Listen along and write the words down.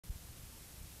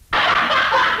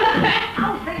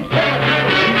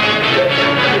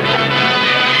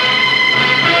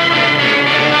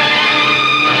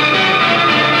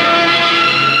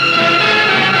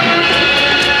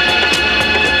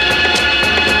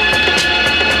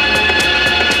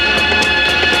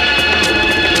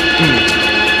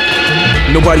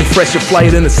Nobody fresher, flyer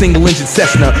than a single-engine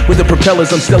Cessna. With the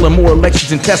propellers, I'm selling more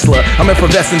electric than Tesla. I'm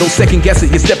effervescent, don't second-guess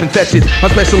it, you step and fetch it. My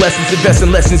special lessons, invest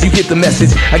in lessons, you get the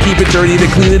message. I keep it dirty, to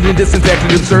clean it and disinfect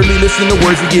it. Absurdly listen to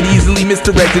words that get easily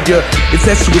misdirected. Your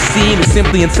incestuous scene is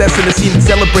simply incessant. A scene that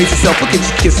celebrates itself, look at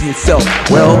you kissing yourself.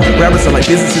 Well, rappers are like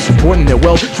businesses reporting their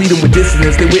wealth. Treat them with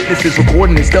dissonance, they witnesses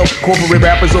recording their stealth. Corporate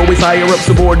rappers always hire up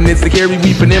subordinates. They carry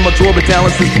weeping immature, but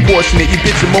talents disproportionate. You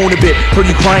bitch and moan a bit, heard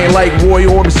you crying like Roy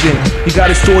Orbison. You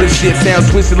got distorted shit, sounds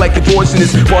twisted like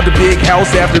contortionist. Bought the big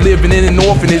house after living in an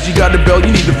orphanage. You got the belt,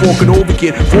 you need to fork it over,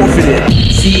 kid. Forfeit it.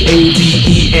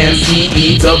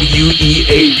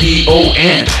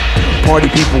 CADENCEWEAPON. Party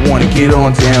people wanna get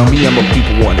on down. Me and my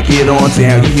people wanna get on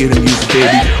down. You hear the music,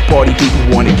 baby. Party people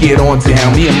wanna get on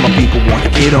down. Me and my people wanna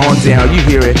get on down. You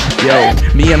hear it, yo.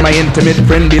 Me and my intimate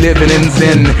friend be living in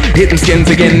sin, hitting skins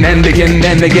again and again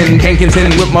and again. Can't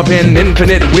contend with my pen,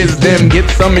 infinite wisdom. Get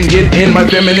some and get in, my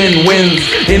feminine wins.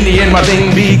 In the end, my thing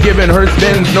be giving her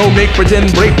spins. No make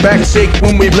pretend, break back, shake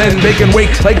when we blend. Make and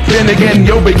wake like then again,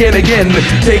 yo, begin again.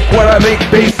 Take what I make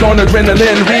based on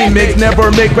adrenaline. Remix,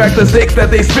 never make back the stakes that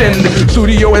they spend.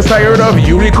 Studio is tired of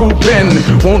you recouping.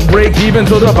 Won't break even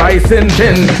to the bison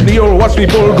tin. Neo watch me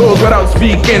pull goals without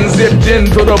speaking. Zipped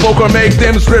into the vocal, make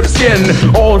them strip skin.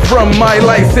 All from my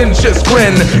licentious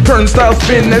grin. Turnstile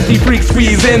spin as the freaks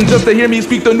squeeze in. Just to hear me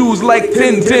speak the news like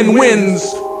Tintin wins.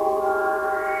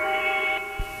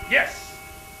 Yes.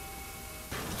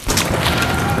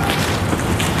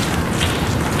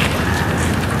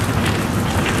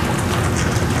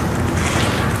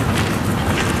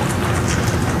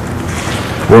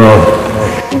 Well,